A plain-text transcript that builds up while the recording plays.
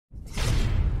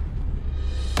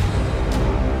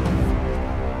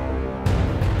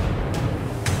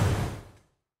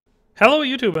Hello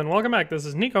YouTube and welcome back. This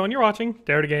is Nico and you're watching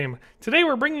Dare to Game. Today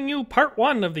we're bringing you part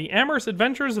 1 of the amorous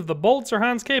adventures of the bold Sir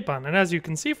Hans Capon, and as you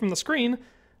can see from the screen,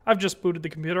 I've just booted the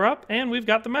computer up and we've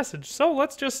got the message. So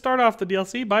let's just start off the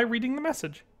DLC by reading the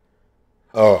message.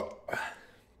 Alright,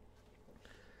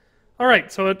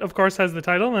 so it of course has the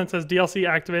title and it says DLC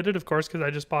activated, of course, because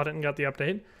I just bought it and got the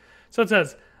update. So it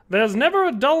says, "There's never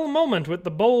a dull moment with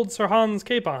the bold Sir Hans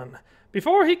Capon.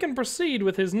 Before he can proceed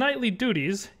with his knightly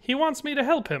duties, he wants me to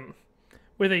help him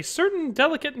with a certain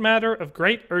delicate matter of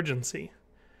great urgency.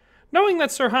 Knowing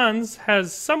that Sir Hans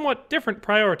has somewhat different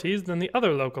priorities than the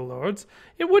other local lords,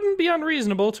 it wouldn't be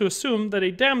unreasonable to assume that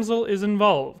a damsel is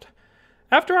involved.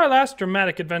 After our last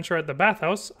dramatic adventure at the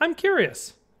bathhouse, I'm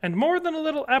curious, and more than a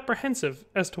little apprehensive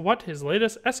as to what his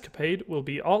latest escapade will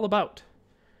be all about."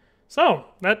 So,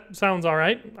 that sounds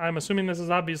alright. I'm assuming this is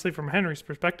obviously from Henry's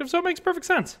perspective, so it makes perfect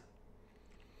sense.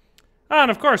 And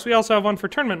of course, we also have one for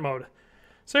tournament mode.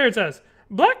 So here it says,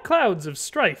 "Black clouds of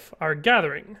strife are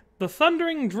gathering. The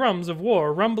thundering drums of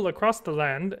war rumble across the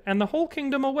land, and the whole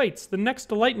kingdom awaits the next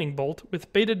lightning bolt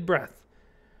with bated breath.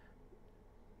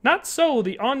 Not so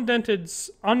the undaunted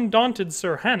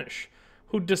Sir Hanush,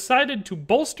 who decided to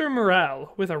bolster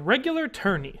morale with a regular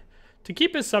tourney, to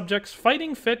keep his subjects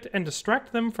fighting fit and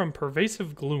distract them from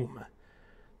pervasive gloom.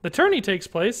 The tourney takes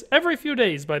place every few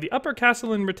days by the upper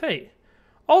castle in Bretagne.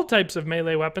 All types of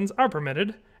melee weapons are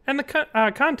permitted, and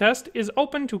the contest is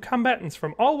open to combatants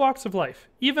from all walks of life,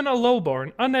 even a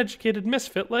lowborn, uneducated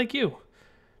misfit like you.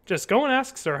 Just go and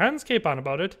ask Sir Hans Capon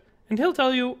about it, and he'll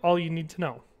tell you all you need to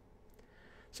know."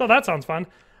 So that sounds fun.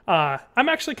 I'm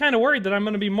actually kind of worried that I'm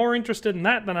going to be more interested in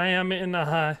that than I am in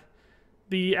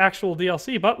the actual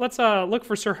DLC, but let's look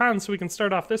for Sir Hans so we can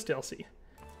start off this DLC.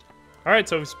 Alright,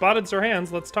 so we've spotted Sir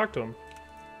Hans. Let's talk to him.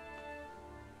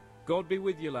 God be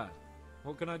with you, lad.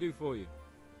 What can I do for you?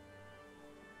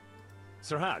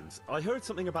 Sir Hans, I heard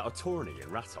something about a tourney in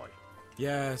Rattay.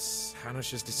 Yes, Hanush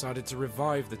has decided to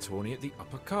revive the tourney at the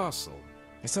upper castle.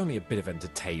 It's only a bit of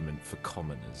entertainment for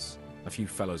commoners. A few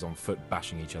fellows on foot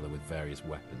bashing each other with various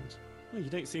weapons. Well,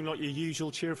 you don't seem like your usual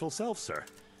cheerful self, sir.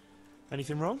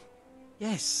 Anything wrong?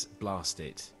 Yes, blast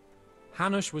it.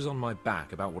 Hanush was on my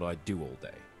back about what I do all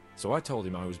day, so I told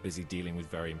him I was busy dealing with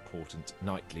very important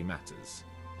knightly matters.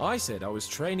 I said I was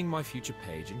training my future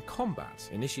page in combat,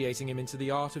 initiating him into the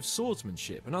art of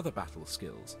swordsmanship and other battle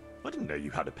skills. I didn't know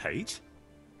you had a page.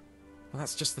 Well,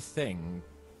 that's just the thing.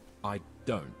 I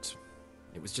don't.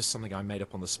 It was just something I made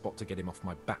up on the spot to get him off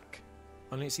my back.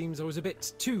 Only it seems I was a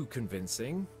bit too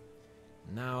convincing.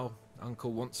 Now,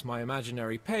 Uncle wants my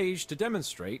imaginary page to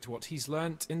demonstrate what he's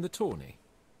learnt in the tourney.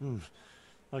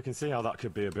 I can see how that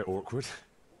could be a bit awkward.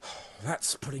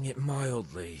 That's putting it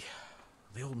mildly.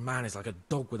 The old man is like a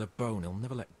dog with a bone. He'll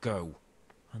never let go.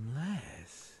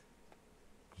 Unless...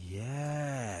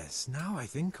 Yes, now I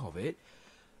think of it.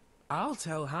 I'll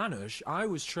tell Hanush I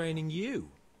was training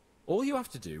you. All you have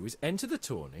to do is enter the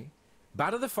tourney,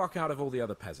 batter the fuck out of all the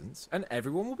other peasants, and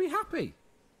everyone will be happy.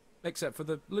 Except for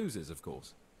the losers, of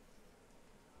course.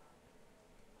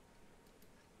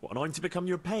 What, and I'm to become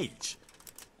your page?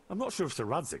 I'm not sure if Sir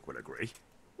Radzig will agree.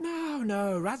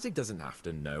 No, Radzig doesn't have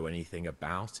to know anything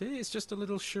about it. It's just a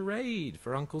little charade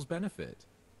for Uncle's benefit.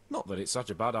 Not that it's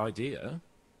such a bad idea.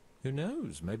 Who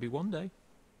knows, maybe one day.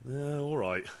 All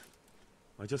right.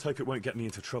 I just hope it won't get me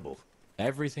into trouble.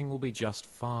 Everything will be just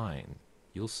fine.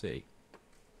 You'll see.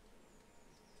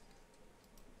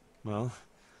 Well,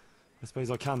 I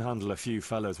suppose I can handle a few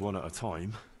fellas one at a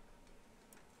time.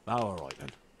 All right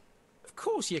then. Of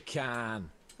course you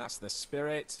can. That's the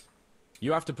spirit.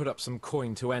 You have to put up some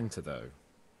coin to enter, though.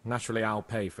 Naturally, I'll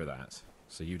pay for that,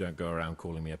 so you don't go around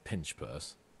calling me a pinch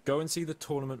purse. Go and see the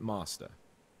tournament master.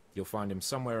 You'll find him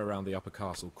somewhere around the upper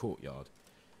castle courtyard.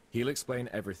 He'll explain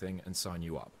everything and sign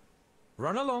you up.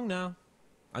 Run along now.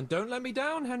 And don't let me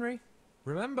down, Henry.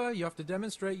 Remember, you have to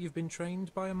demonstrate you've been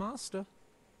trained by a master.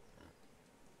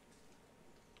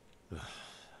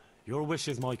 Your wish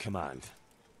is my command.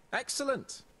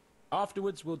 Excellent.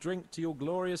 Afterwards, we'll drink to your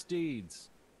glorious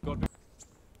deeds. God.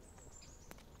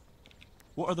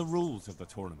 What are the rules of the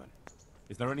tournament?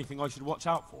 Is there anything I should watch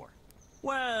out for?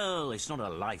 Well, it's not a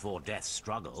life or death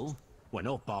struggle. We're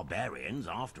not barbarians,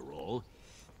 after all.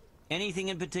 Anything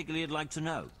in particular you'd like to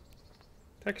know?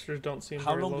 Textures don't seem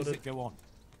How very long loaded. does it go on?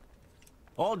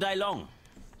 All day long.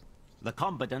 The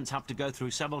combatants have to go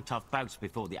through several tough bouts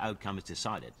before the outcome is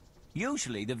decided.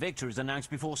 Usually the victor is announced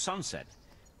before sunset,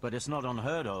 but it's not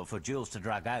unheard of for duels to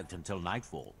drag out until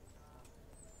nightfall.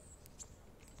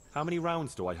 How many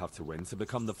rounds do I have to win to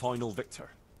become the final victor?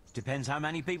 Depends how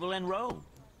many people enroll.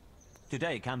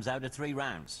 Today comes out at 3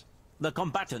 rounds. The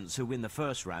combatants who win the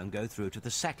first round go through to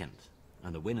the second.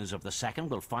 and the winners of the second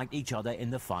will fight each other in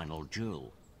the final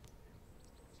duel.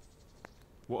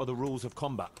 What are the rules of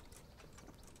combat?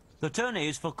 The tourney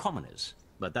is for commoners,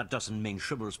 but that doesn't mean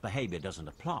chivalrous behavior doesn't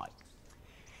apply.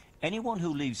 Anyone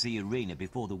who leaves the arena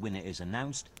before the winner is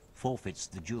announced forfeits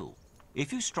the duel.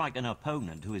 If you strike an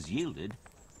opponent who has yielded,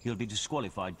 he'll be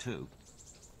disqualified too.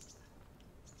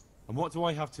 And what do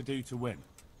I have to do to win?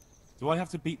 Do I have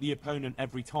to beat the opponent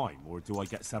every time, or do I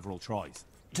get several tries?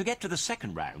 To get to the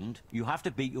second round, you have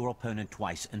to beat your opponent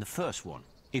twice in the first one.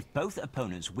 If both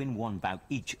opponents win one bout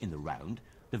each in the round,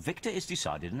 the victor is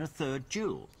decided in a third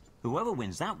duel. Whoever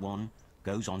wins that one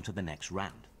goes on to the next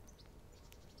round.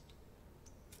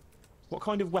 What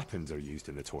kind of weapons are used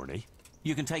in the tourney?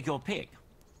 You can take your pick.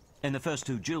 In the first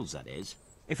two duels, that is.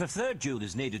 If a third duel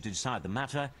is needed to decide the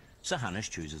matter, Sir Hanush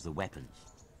chooses the weapons.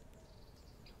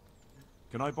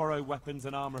 Can I borrow weapons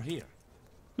and armor here?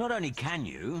 Not only can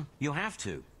you, you have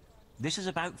to. This is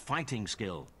about fighting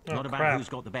skill, not about crap. who's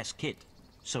got the best kit.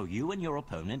 So you and your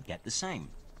opponent get the same.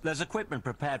 There's equipment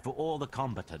prepared for all the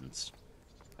combatants.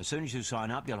 As soon as you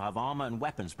sign up, you'll have armor and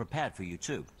weapons prepared for you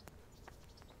too.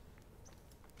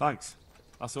 Thanks.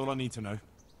 That's all I need to know.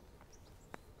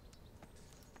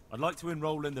 I'd like to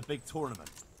enroll in the big tournament.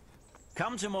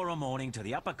 Come tomorrow morning to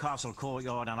the upper castle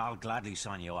courtyard and I'll gladly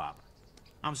sign you up.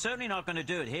 I'm certainly not going to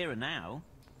do it here and now.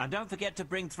 And don't forget to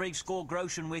bring 3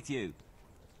 groschen with you.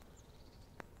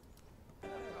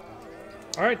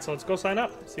 Alright, so let's go sign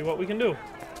up, see what we can do.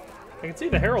 I can see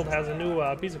the Herald has a new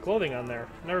piece of clothing on there.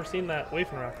 Never seen that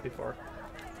Waffenrock before.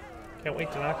 Can't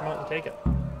wait to knock him out and take it.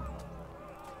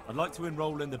 I'd like to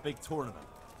enroll in the big tournament.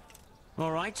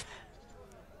 All right.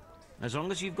 As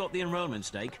long as you've got the enrollment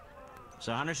stake,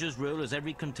 Sir Hanush's rule is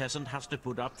every contestant has to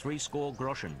put up 3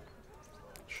 groschen.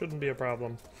 Shouldn't be a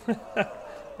problem.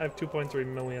 I have 2.3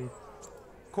 million.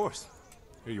 Of course.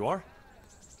 Here you are.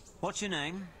 What's your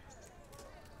name?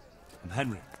 I'm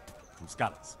Henry, from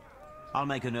Scallas. I'll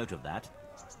make a note of that.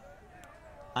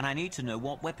 And I need to know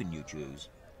what weapon you choose.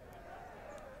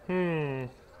 I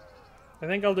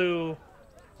think I'll do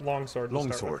longsword. to start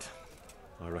Longsword. with.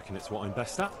 I reckon it's what I'm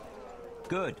best at.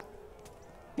 Good.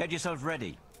 Get yourself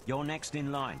ready. You're next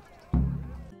in line.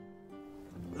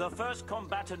 The first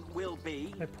combatant will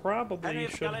be I probably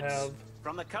should have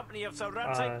from the company of Sir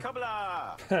Ramsay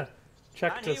Kubla.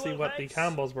 checked to see what the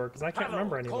combos were, because I can't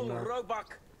remember any of them now.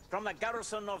 Roebuck from the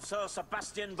garrison of Sir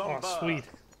Sebastian von Oh, sweet.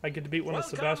 I get to beat one of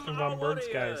Sebastian von Berg's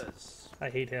guys. I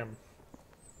hate him.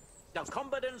 The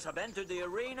combatants have entered the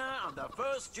arena and the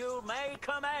first duel may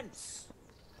commence.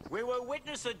 We will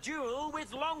witness a duel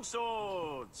with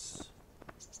longswords.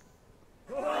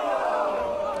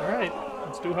 Alright,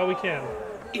 let's do how we can.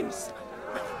 Rude.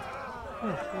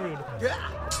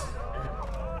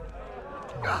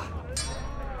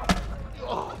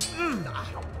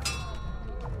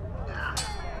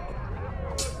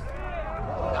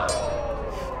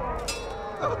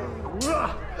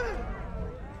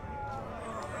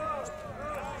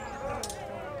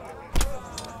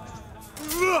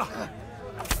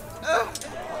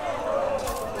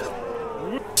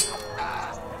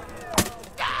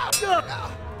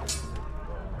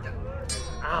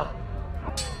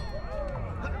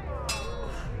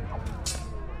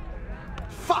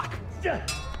 Fuck!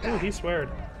 Ooh, he sweared.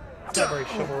 It's not very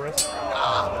chivalrous.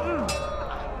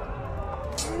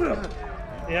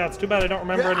 Yeah, it's too bad I don't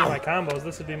remember any of my combos.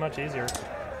 This would be much easier.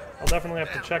 I'll definitely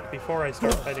have to check before I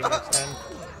start fighting next time.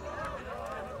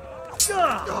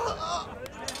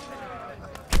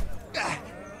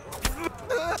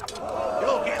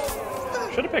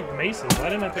 Should have picked maces. Why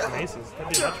didn't I pick maces?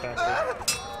 That'd be much faster.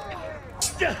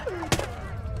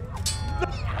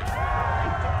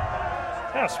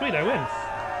 Ah, sweet, I win.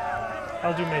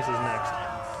 I'll do maces next.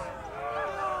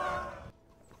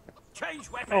 Change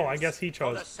weapons. Oh, I guess he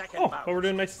chose. Oh, but we're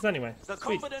doing maces anyway. The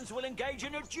Sweet. combatants will engage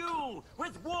in a duel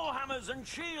with warhammers and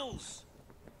shields.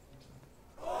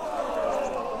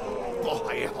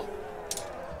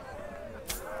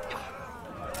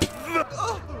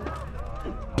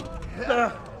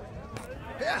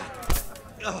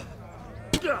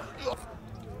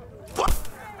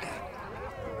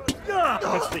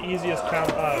 That's the easiest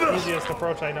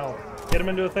approach I know. Get him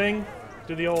into a thing,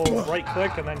 do the old right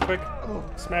click, and then quick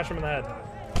smash him in the head.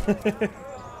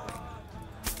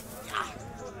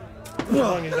 As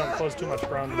long as you don't close too much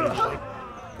ground usually.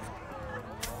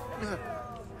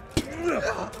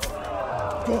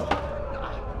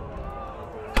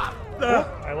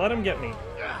 I let him get me.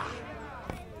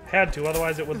 Had to,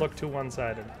 otherwise it would look too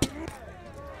one-sided.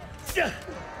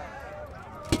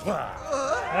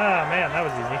 Ah, man, that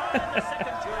was easy.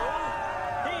 Second duel.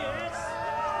 He is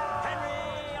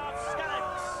Henry of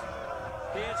Scallas.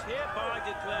 He is hereby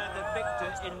declared the victor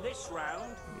in this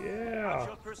round, I Yeah.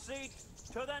 shall proceed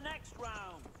to the next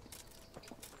round.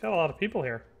 Got a lot of people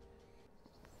here.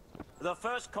 The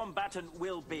first combatant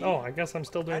will be Oh, I guess I'm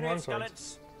still doing Henry longswords.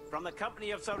 Skalitz from the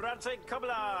company of Sir Radzig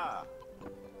Kobyla,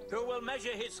 who will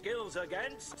measure his skills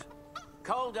against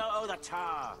Calder o' the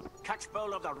Tar,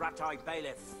 Catchpole of the Rat-Eye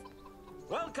Bailiff.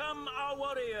 Welcome, our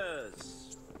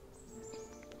warriors!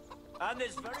 And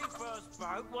this very first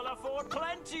bout will afford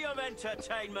plenty of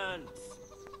entertainment.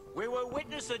 We will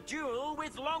witness a duel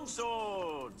with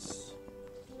longswords.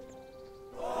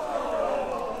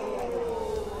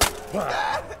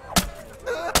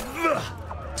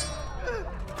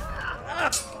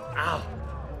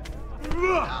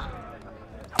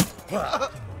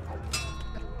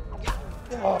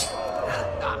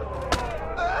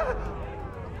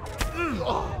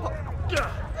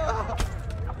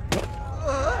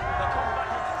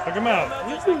 Check him out.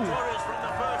 Victorious from the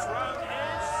first round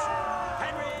is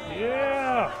Henry.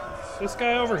 Yeah. This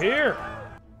guy over here.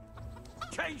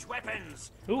 Change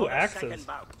weapons. Ooh, for the axes. second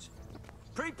bout.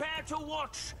 Prepare to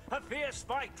watch a fierce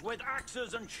fight with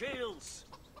axes and shields.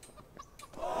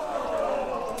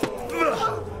 Oh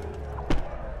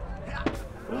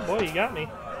boy, you got me.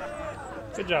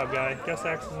 Good job, guy. Guess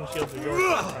axes and shields are yours.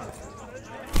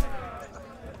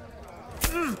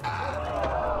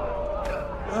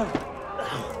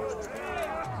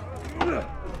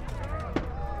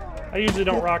 I usually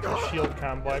don't rock a shield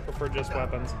combo. I prefer just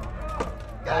weapons.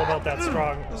 All about that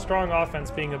strong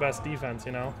offense being the best defense,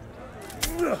 you know.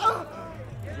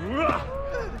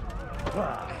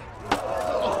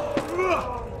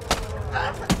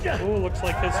 Ooh, looks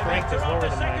like his strength is lower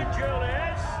than mine.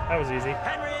 That was easy.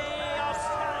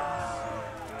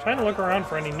 Trying to look around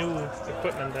for any new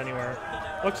equipment anywhere.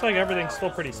 Looks like everything's still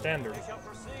pretty standard. We shall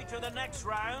proceed to the next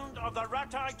round of the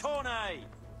Rat-Eye Tourney.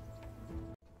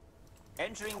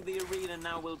 Entering the arena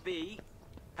now will be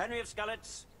Henry of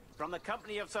Skalitz from the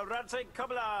company of Sir Radzig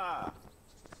Kobyla.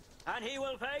 And he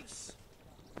will face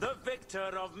the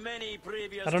victor of many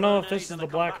previous I don't know if tourneys this is and the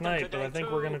Black combatant Knight, but I today think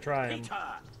too, we're gonna try him. Peter,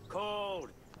 called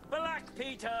Black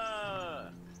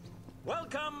Peter.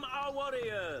 Welcome, our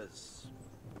warriors.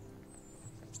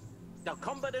 The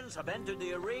combatants have entered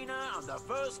the arena and the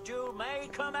first duel may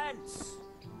commence.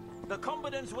 The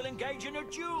combatants will engage in a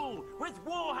duel with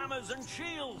warhammers and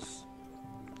shields.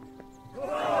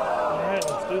 Alright,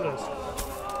 let's do this.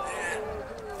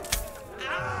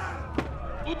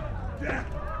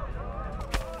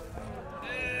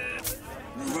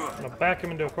 I'm gonna back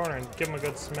him into a corner and give him a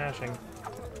good smashing.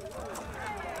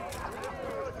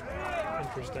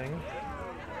 Interesting.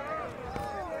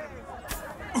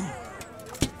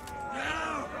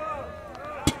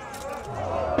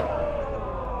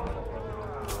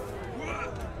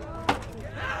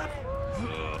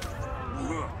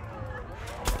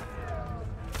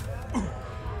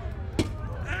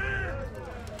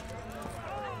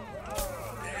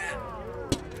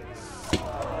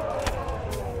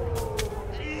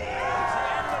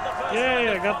 Yay,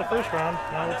 I got the first round.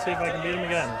 Now let's see if I can beat him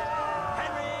again.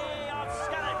 Henry of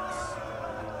Skalitz.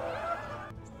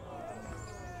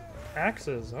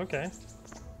 Axes, okay.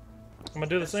 I'm gonna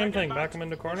do the same thing, back him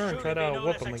into a corner and try to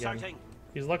whip him again.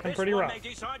 He's looking pretty rough. This one may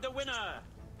decide the winner.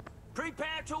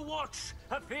 Prepare to watch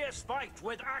a fierce fight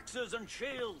with axes and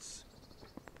shields.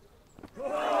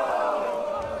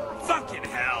 Fucking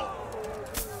hell!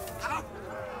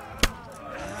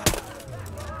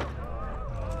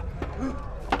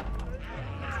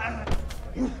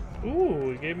 Ooh,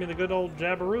 he gave me the good old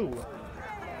jabberoo.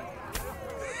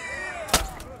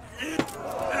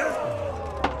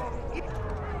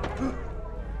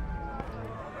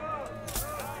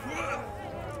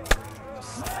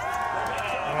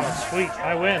 Oh, sweet,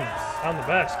 I win. I'm the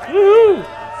best. Woohoo!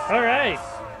 Alright.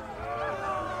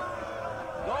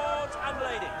 Lords and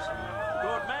ladies,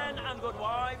 good men and good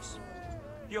wives,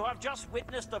 you have just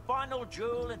witnessed the final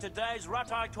duel in today's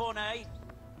Rat-Eye Tourney,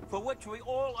 for which we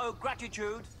all owe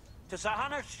gratitude to Sir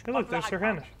Hanush. Hey, look, there's Sir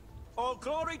Hanush. All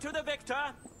glory to the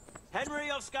victor,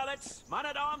 Henry of Skalitz,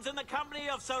 man-at-arms in the company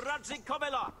of Sir Radzig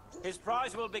Kobyla. His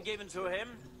prize will be given to him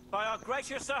by our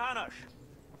gracious Sir Hanush.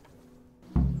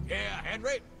 Here,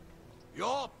 Henry.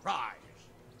 Your prize.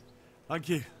 Thank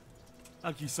you.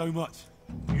 Thank you so much.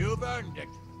 You've earned it.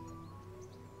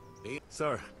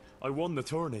 Sir, I won the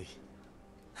tourney.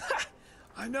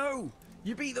 I know!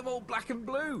 You beat them all black and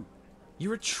blue!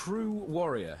 You're a true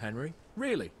warrior, Henry.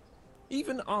 Really.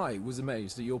 Even I was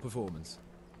amazed at your performance.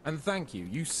 And thank you,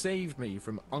 you saved me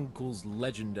from Uncle's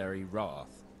legendary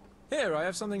wrath. Here, I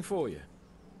have something for you.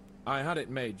 I had it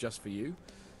made just for you.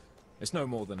 It's no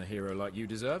more than a hero like you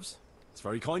deserves. It's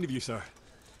very kind of you, sir.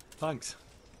 Thanks.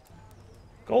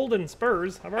 Golden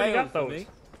spurs? I've already Ale got for those. me.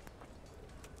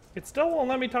 It still won't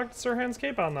let me talk to Sir Hans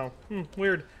Capon, though.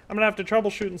 Weird. I'm gonna have to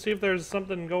troubleshoot and see if there's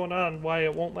something going on why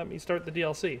it won't let me start the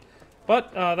DLC.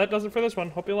 But that does it for this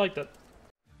one. Hope you liked it.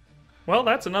 Well,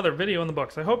 that's another video in the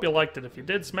books. I hope you liked it. If you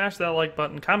did, smash that like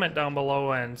button, comment down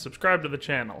below, and subscribe to the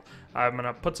channel. I'm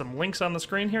gonna put some links on the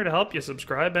screen here to help you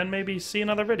subscribe and maybe see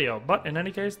another video. But in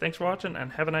any case, thanks for watching,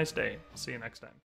 and have a nice day. I'll see you next time.